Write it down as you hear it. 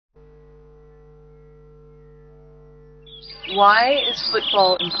Why is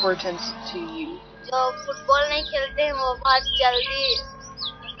football important to you? जो football नहीं खेलते हैं वो बहुत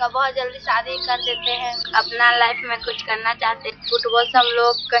जल्दी शादी कर देते हैं, अपना लाइफ में कुछ करना चाहते हैं। फुटबॉल से हम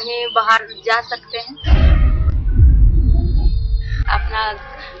लोग कहीं बाहर जा सकते हैं, अपना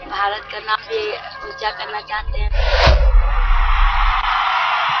भारत का नाम भी ऊंचा करना चाहते हैं।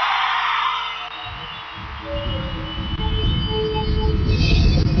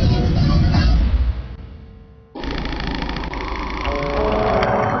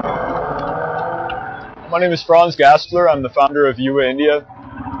 My name is Franz Gaspler. I'm the founder of Yuwa India.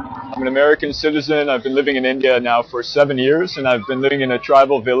 I'm an American citizen. I've been living in India now for 7 years, and I've been living in a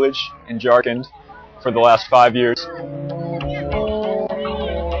tribal village in Jharkhand for the last 5 years.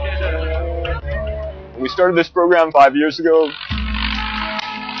 We started this program 5 years ago.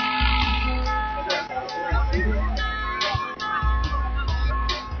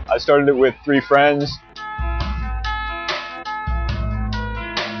 I started it with 3 friends.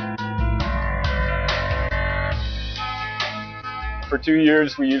 For 2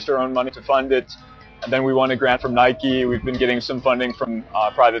 years, we used our own money to fund it, and then we won a grant from Nike. We've been getting some funding from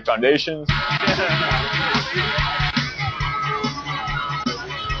private foundations.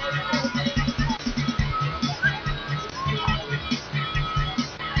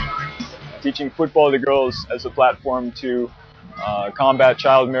 Teaching football to girls as a platform to combat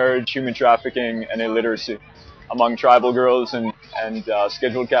child marriage, human trafficking, and illiteracy among tribal girls and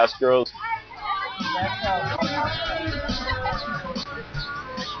scheduled caste girls.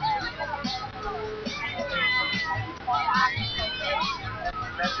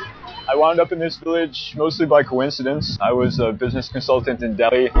 I wound up in this village mostly by coincidence. I was a business consultant in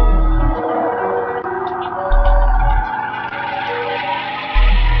Delhi. I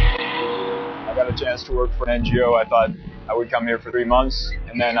got a chance to work for an NGO. I thought I would come here for 3 months,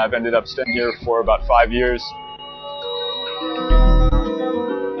 and then I've ended up staying here for about 5 years.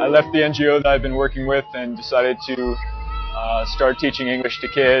 I left the NGO that I've been working with and decided to start teaching English to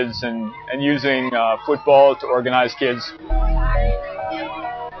kids and using football to organize kids.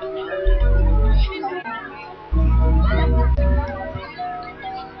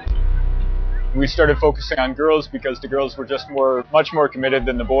 We started focusing on girls because the girls were just much more committed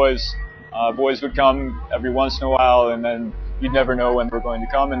than the boys. Boys would come every once in a while, and then you'd never know when they were going to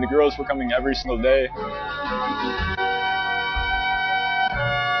come, and the girls were coming every single day.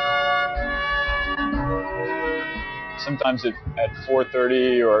 Sometimes at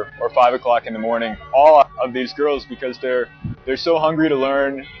 4:30 or 5 o'clock in the morning. All of these girls, because they're so hungry to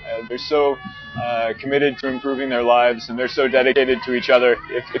learn, they're so committed to improving their lives, and they're so dedicated to each other.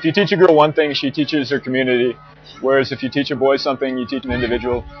 If you teach a girl one thing, she teaches her community. Whereas if you teach a boy something, you teach an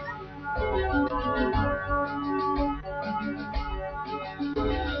individual.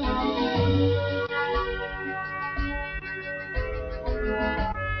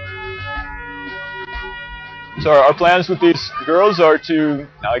 So our plans with these girls are to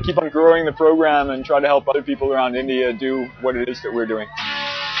keep on growing the program and try to help other people around India do what it is that we're doing.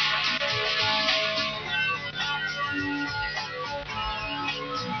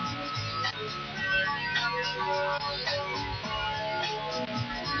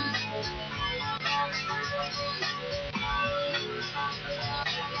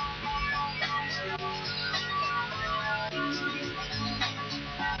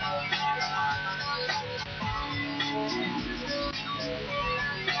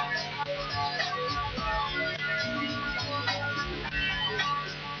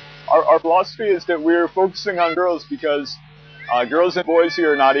 Our philosophy is that we're focusing on girls because girls and boys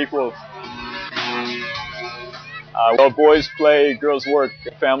here are not equal. While boys play, girls work.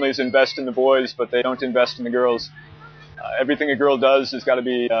 Families invest in the boys, but they don't invest in the girls. Everything a girl does has got to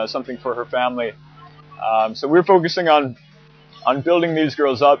be something for her family. So we're focusing on building these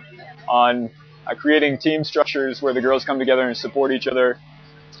girls up, on creating team structures where the girls come together and support each other,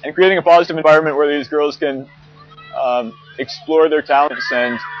 and creating a positive environment where these girls can explore their talents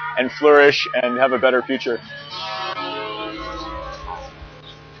and flourish and have a better future.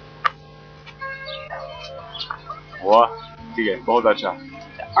 वाह, ठीक है, बहुत अच्छा।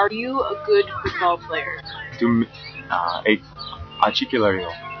 Are you a good football player? तुम एक अच्छी खिलाड़ी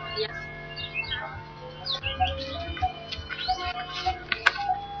हो। Yes.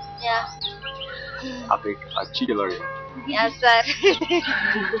 Yeah. आप एक अच्छी खिलाड़ी हो। Yes, sir.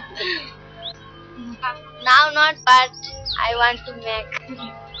 Now not, but I want to make.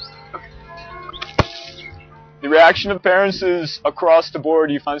 The reaction of parents is across the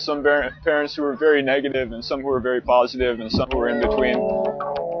board. You find some parents who are very negative and some who are very positive and some who are in between.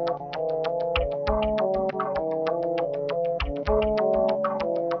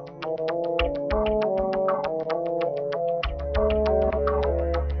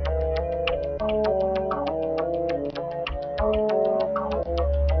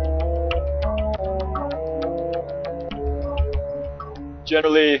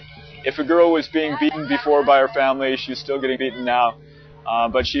 generally, if a girl was being beaten before by her family, she's still getting beaten now.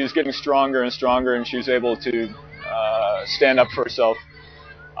 But she's getting stronger and stronger, and she's able to stand up for herself.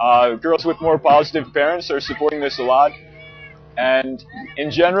 Girls with more positive parents are supporting this a lot. And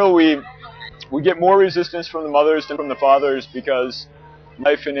in general, we get more resistance from the mothers than from the fathers because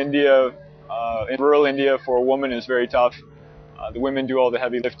life in India, in rural India, for a woman is very tough. The women do all the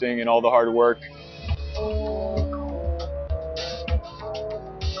heavy lifting and all the hard work.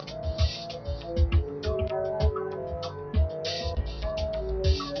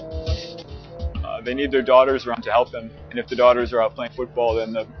 They need their daughters around to help them, and if the daughters are out playing football,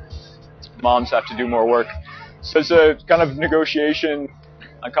 then the moms have to do more work. So it's a kind of negotiation,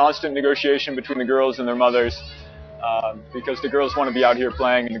 a constant negotiation between the girls and their mothers, because the girls want to be out here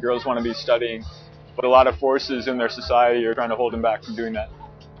playing and the girls want to be studying, but a lot of forces in their society are trying to hold them back from doing that.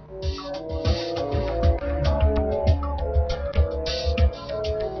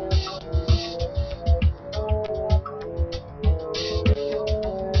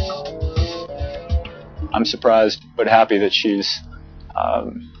 I'm surprised but happy that she's,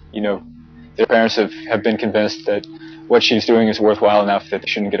 their parents have been convinced that what she's doing is worthwhile enough that they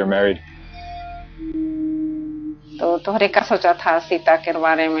shouldn't get her married. तो तोहरे का सोचा था सीता के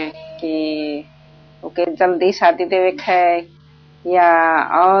बारे में कि okay जल्दी शादी देवे है या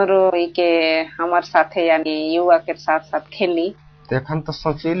और इके हमार साथे यानी युवा के साथ खेली देखन तो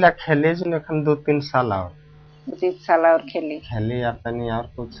सोचीला खेले जो नखन 2-3 साल और 2-3 साल और खेली अपनी और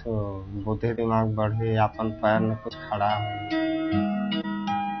कुछ बुद्धि दिमाग बढ़े अपन पैर में कुछ खड़ा हो।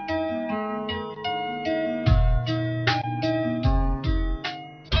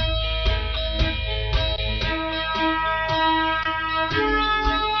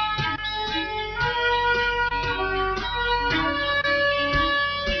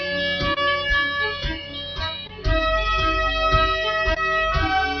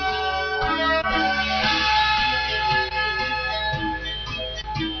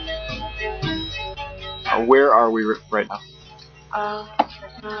 Where are we right now?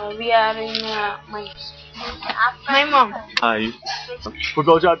 We are in my mom.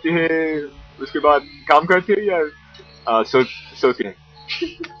 Football जाती है, उसके बाद काम करती है या सोती है?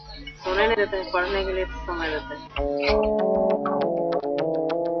 सोने नहीं देते हैं, पढ़ने के लिए समय देते हैं।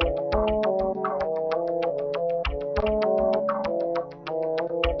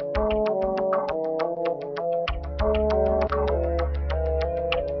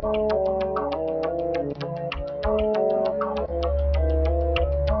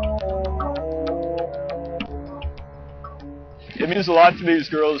 It means a lot to these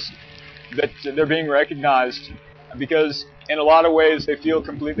girls that they're being recognized because in a lot of ways they feel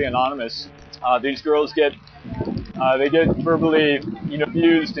completely anonymous. These girls get verbally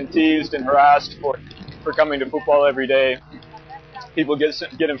abused and teased and harassed for coming to football every day. People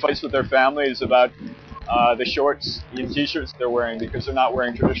get in fights with their families about the shorts and t-shirts they're wearing because they're not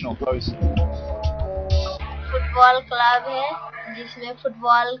wearing traditional clothes. Football club है जिसमें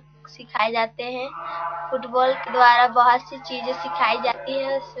football सिखाए जाते हैं। Football के द्वारा बहुत सी चीजें सिखाई जाती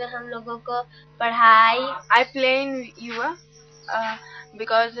है, उसमें हम लोगों को पढ़ाई। I play in Yuwa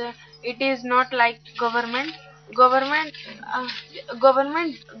because it is not like government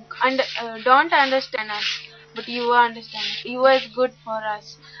and don't understand us, but Yuwa understand. Yuwa is good for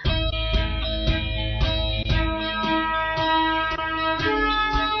us.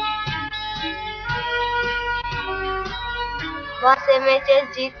 बहुत से मैचेस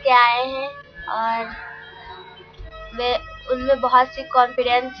जीत के आए हैं और वे उनमें बहुत सी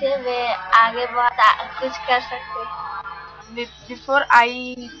कॉन्फिडेंस है, वे आगे बहुत कुछ कर सकते हैं। Before I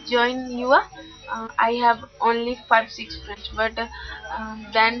join Yuwa, I have only 5-6 friends, but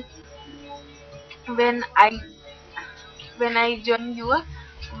then when I join Yuwa,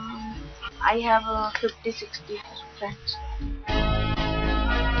 I have 50-60 friends.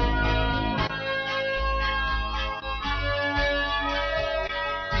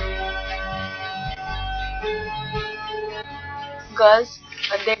 Girls,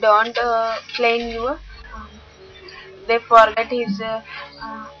 they don't play in Yuwa. They forget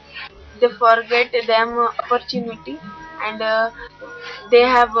them opportunity, and they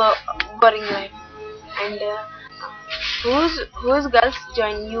have a boring life. And whose girls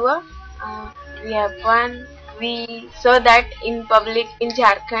join Yuwa? We have fun. We saw that in public in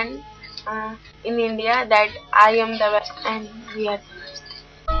Jharkhand, in India, that I am the best and we are the best.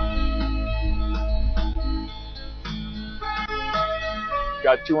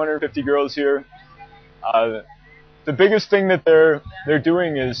 Got 250 girls here. The biggest thing that they're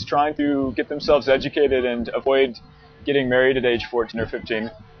doing is trying to get themselves educated and avoid getting married at age 14 or 15.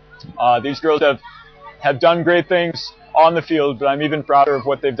 These girls have done great things. on the field, but I'm even prouder of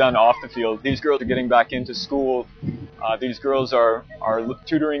what they've done off the field. These girls are getting back into school. These girls are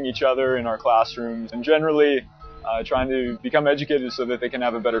tutoring each other in our classrooms and generally trying to become educated so that they can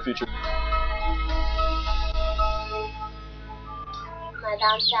have a better future.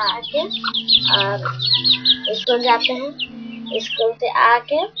 मैदान से आके और school जाते हैं, school से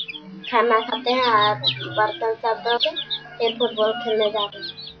आके खाना खाते हैं और बर्तन सब धो के फिर फुटबॉल खेलने जाते हैं।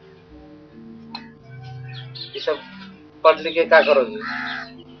 ये सब पढ़ लिख के क्या करोगे?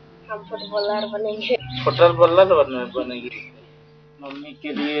 हम फुटबॉलर बनेंगे। फुटबॉलर बनेंगे। मम्मी के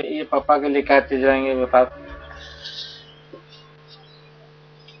लिए ये पापा के लिए क्या चीज जाएंगे बता?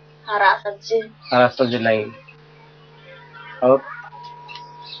 हरा सब्जी लाएंगे। और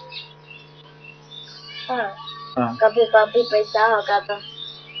कभी पैसा होगा तो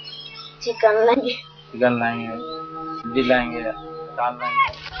चिकन लाएंगे, सब्जी लाएंगे, दाल लाएंगे।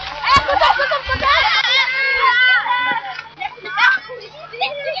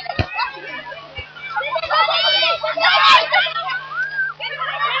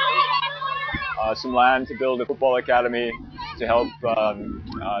 Some land to build a football academy to help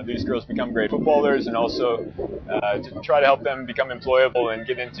these girls become great footballers and also to try to help them become employable and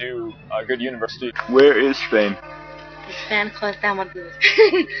get into a good university. Where is Spain? Spain खोजता है मत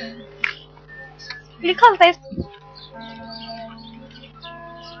लिखल है।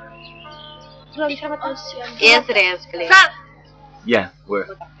 Yes, please. Yeah, where?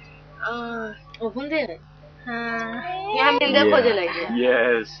 Open दे रहे। यहाँ मिंदे खोजे लगे।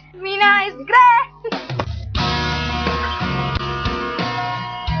 Yes. Mina is great.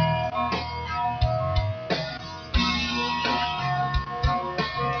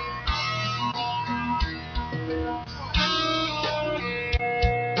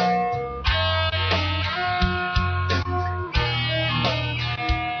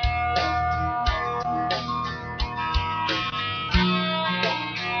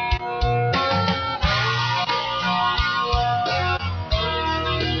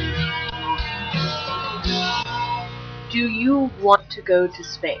 Do you want to go to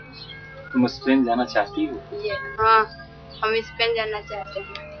Spain? तुम स्पेन जाना चाहती हो? हाँ, हम स्पेन जाना चाहते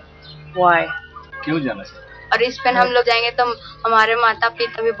हैं। Why? क्यों जाना चाहती हो? और स्पेन हम लोग जाएंगे तो हमारे माता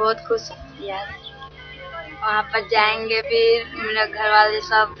पिता भी बहुत खुश यार। वहाँ पर जाएंगे फिर मेरे घर वाले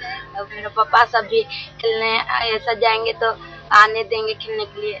सब, मेरे पापा सब भी खेलने ऐसा जाएंगे तो आने देंगे खेलने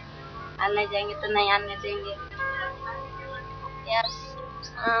के लिए, आने जाएंगे तो नहीं आने देंगे। Yes,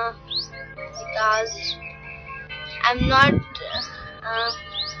 because I'm not.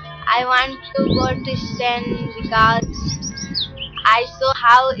 I want to go to Spain because I saw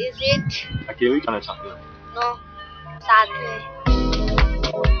how is it. अकेले जाना चाहती हो? No, साथ में।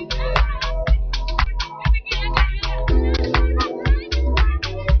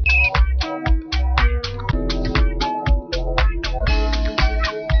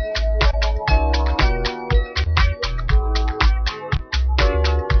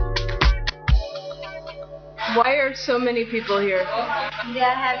 Why are so many people here? They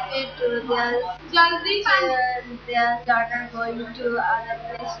are happy to their daughter going to other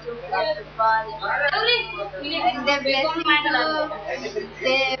place to play football. And they blessing to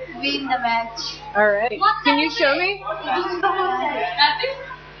they win the match. Alright. Can you show me?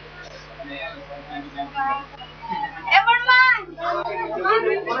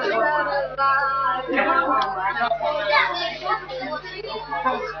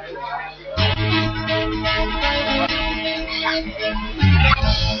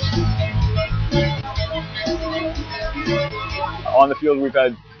 On the field, we've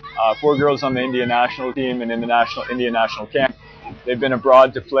had 4 girls on the India national team and in the India national camp. They've been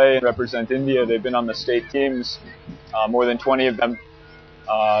abroad to play and represent India. They've been on the state teams, more than 20 of them.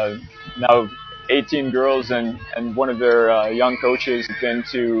 Now 18 girls and one of their young coaches have been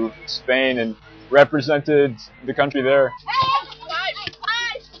to Spain and represented the country there.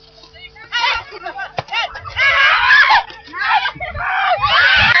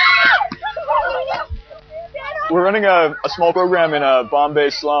 We're running a small program in a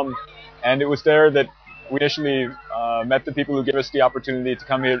Bombay slum, and it was there that we initially met the people who gave us the opportunity to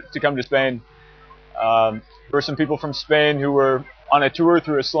come to Spain. There were some people from Spain who were on a tour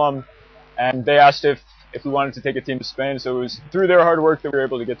through a slum, and they asked if we wanted to take a team to Spain. So it was through their hard work that we were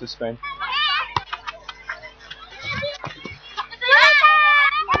able to get to Spain.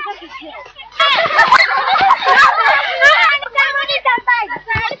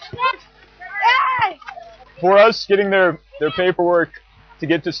 For us, getting their paperwork to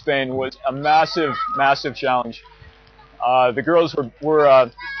get to Spain was a massive challenge. The girls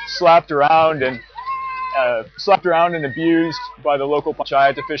were slapped around and abused by the local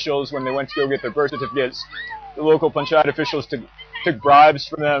panchayat officials when they went to go get their birth certificates. the local panchayat officials took bribes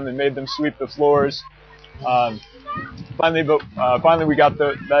from them and made them sweep the floors. Finally we got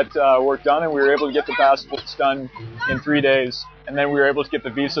that work done, and we were able to get the passports done in 3 days, and then we were able to get the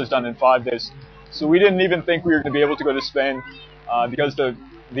visas done in 5 days. So we didn't even think we were going to be able to go to Spain because the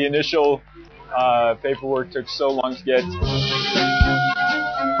initial paperwork took so long to get.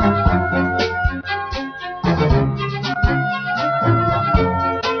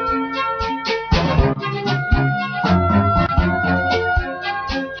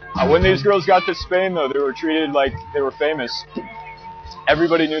 When these girls got to Spain, though, they were treated like they were famous.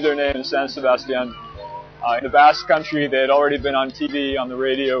 Everybody knew their name in San Sebastian. In the Basque Country, they had already been on TV, on the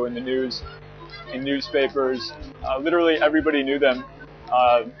radio, in the news, in newspapers. Literally everybody knew them.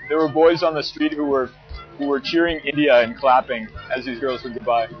 There were boys on the street who were cheering India and clapping as these girls would go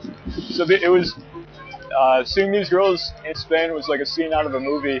by. So it was seeing these girls in Spain was like a scene out of a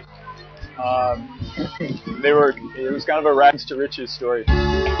movie. It was kind of a rags to riches story.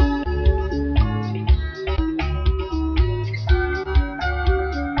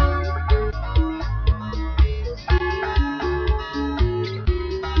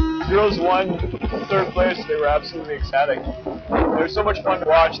 Girls won 3rd place. They were absolutely ecstatic. They were so much fun to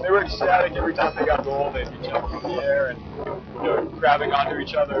watch. They were ecstatic every time they got gold. They'd be jumping in the air and grabbing onto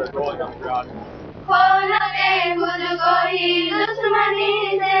each other and rolling on the ground.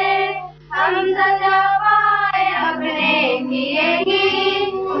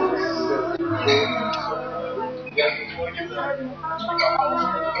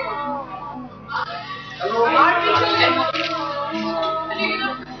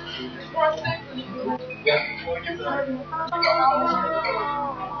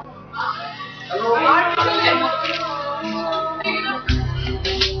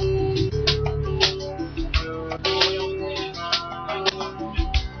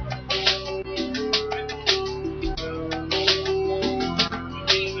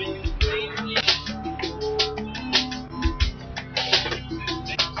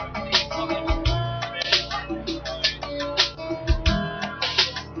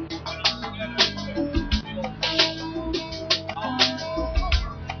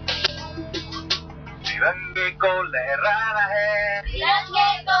 तिरंगे को लहराना है, तिरंगे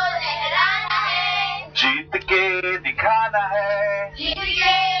को लहराना है, जीत के दिखाना है, जीत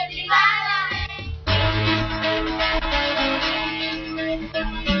के दिखाना है।